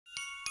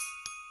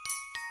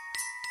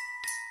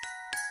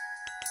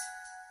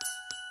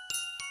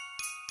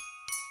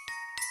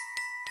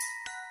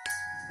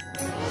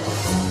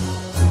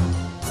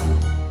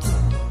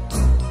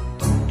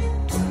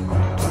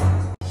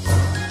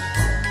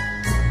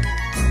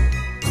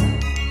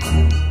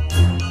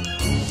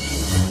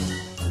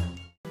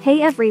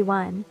Hey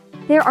everyone!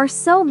 There are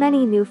so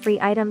many new free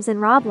items in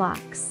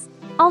Roblox.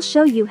 I'll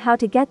show you how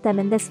to get them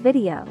in this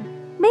video.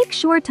 Make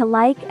sure to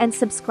like and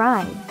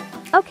subscribe.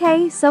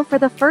 Okay, so for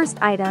the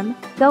first item,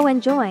 go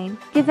and join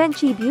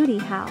Givenchy Beauty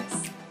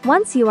House.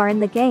 Once you are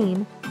in the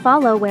game,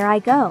 follow where I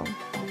go.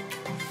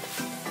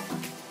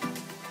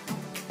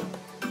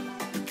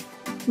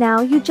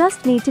 Now you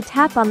just need to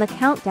tap on the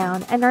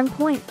countdown and earn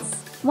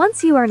points.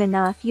 Once you earn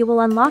enough, you will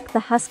unlock the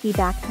Husky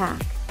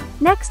backpack.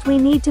 Next we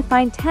need to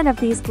find 10 of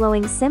these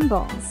glowing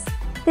symbols.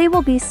 They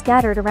will be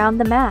scattered around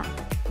the map.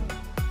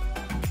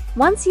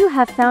 Once you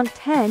have found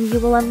 10, you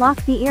will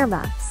unlock the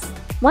earmuffs.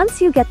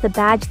 Once you get the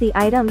badge, the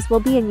items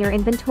will be in your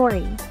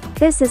inventory.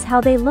 This is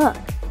how they look.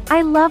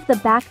 I love the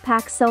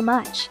backpack so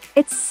much.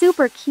 It's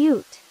super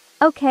cute.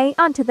 Okay,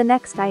 on to the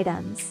next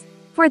items.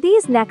 For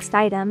these next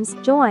items,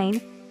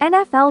 join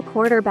NFL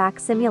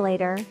Quarterback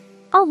Simulator.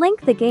 I'll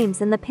link the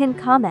games in the pinned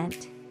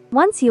comment.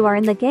 Once you are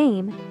in the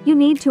game, you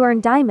need to earn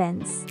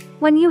diamonds.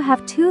 When you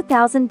have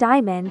 2,000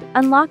 diamond,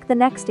 unlock the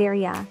next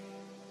area.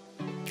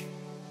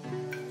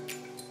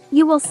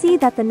 You will see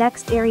that the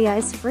next area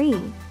is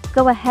free.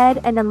 Go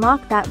ahead and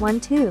unlock that one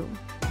too.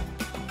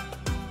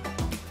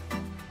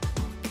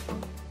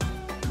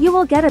 You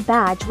will get a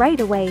badge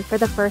right away for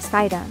the first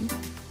item.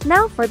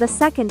 Now for the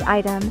second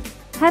item,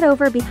 head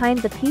over behind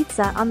the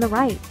pizza on the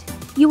right.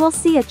 You will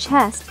see a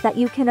chest that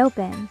you can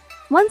open.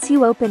 Once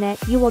you open it,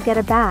 you will get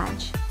a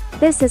badge.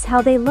 This is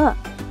how they look.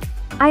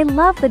 I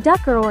love the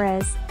duck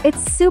auroras,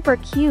 it's super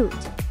cute.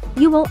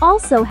 You will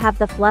also have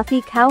the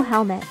fluffy cow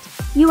helmet.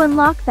 You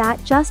unlock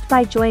that just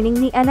by joining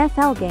the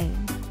NFL game.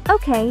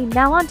 Okay,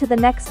 now on to the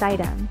next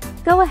item.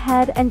 Go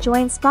ahead and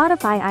join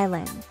Spotify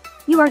Island.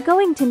 You are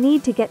going to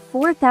need to get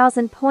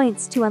 4,000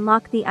 points to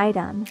unlock the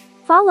item.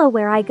 Follow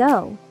where I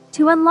go.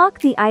 To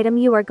unlock the item,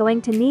 you are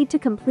going to need to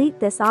complete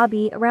this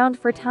obby around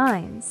 4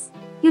 times.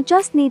 You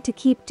just need to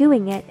keep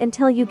doing it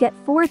until you get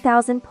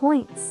 4,000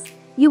 points.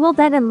 You will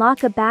then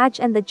unlock a badge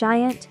and the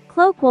giant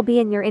cloak will be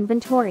in your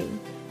inventory.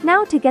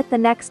 Now to get the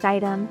next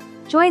item,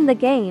 join the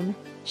game,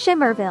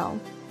 Shimmerville.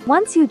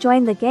 Once you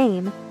join the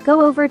game,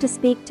 go over to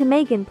speak to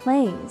Megan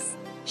Plays.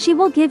 She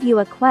will give you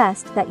a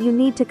quest that you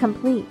need to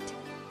complete.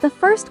 The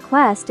first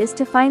quest is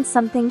to find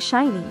something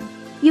shiny.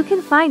 You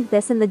can find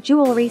this in the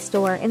jewelry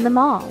store in the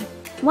mall.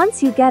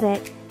 Once you get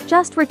it,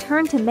 just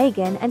return to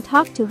Megan and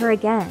talk to her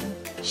again.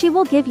 She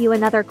will give you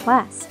another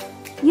quest.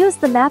 Use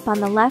the map on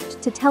the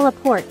left to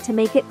teleport to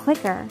make it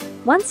quicker.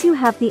 Once you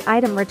have the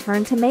item,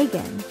 return to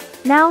Megan.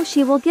 Now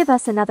she will give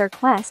us another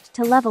quest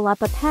to level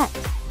up a pet.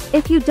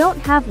 If you don't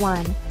have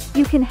one,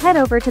 you can head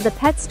over to the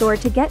pet store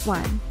to get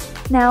one.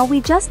 Now we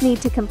just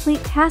need to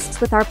complete tasks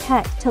with our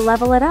pet to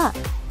level it up.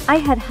 I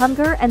had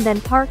hunger and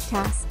then park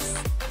tasks.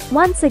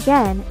 Once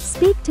again,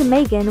 speak to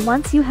Megan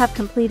once you have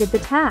completed the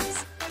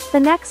task. The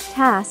next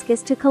task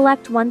is to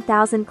collect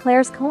 1,000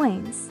 Claire's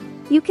coins.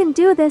 You can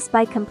do this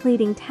by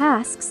completing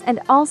tasks and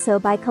also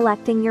by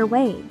collecting your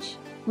wage.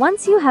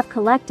 Once you have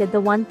collected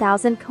the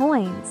 1,000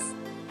 coins,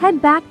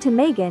 head back to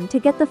Megan to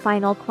get the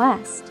final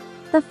quest.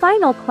 The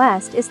final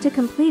quest is to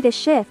complete a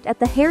shift at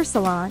the hair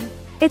salon.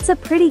 It's a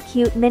pretty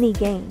cute mini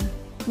game.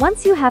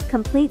 Once you have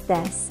complete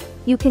this,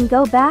 you can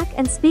go back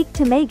and speak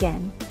to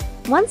Megan.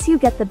 Once you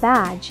get the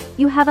badge,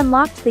 you have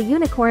unlocked the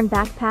unicorn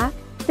backpack.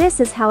 This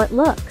is how it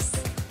looks.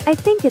 I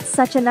think it's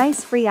such a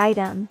nice free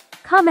item.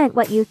 Comment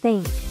what you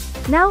think.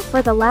 Now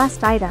for the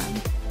last item.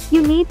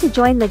 You need to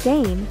join the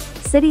game,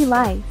 City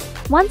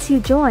Life. Once you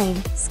join,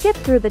 skip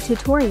through the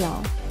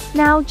tutorial.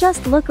 Now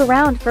just look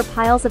around for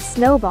piles of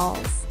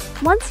snowballs.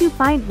 Once you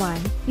find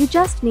one, you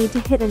just need to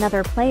hit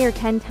another player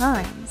 10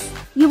 times.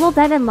 You will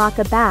then unlock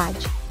a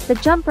badge. The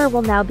jumper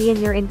will now be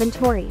in your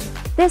inventory.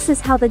 This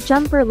is how the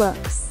jumper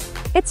looks.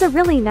 It's a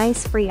really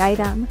nice free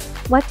item.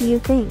 What do you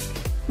think?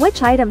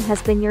 Which item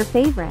has been your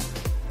favorite?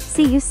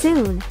 See you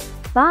soon.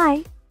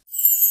 Bye.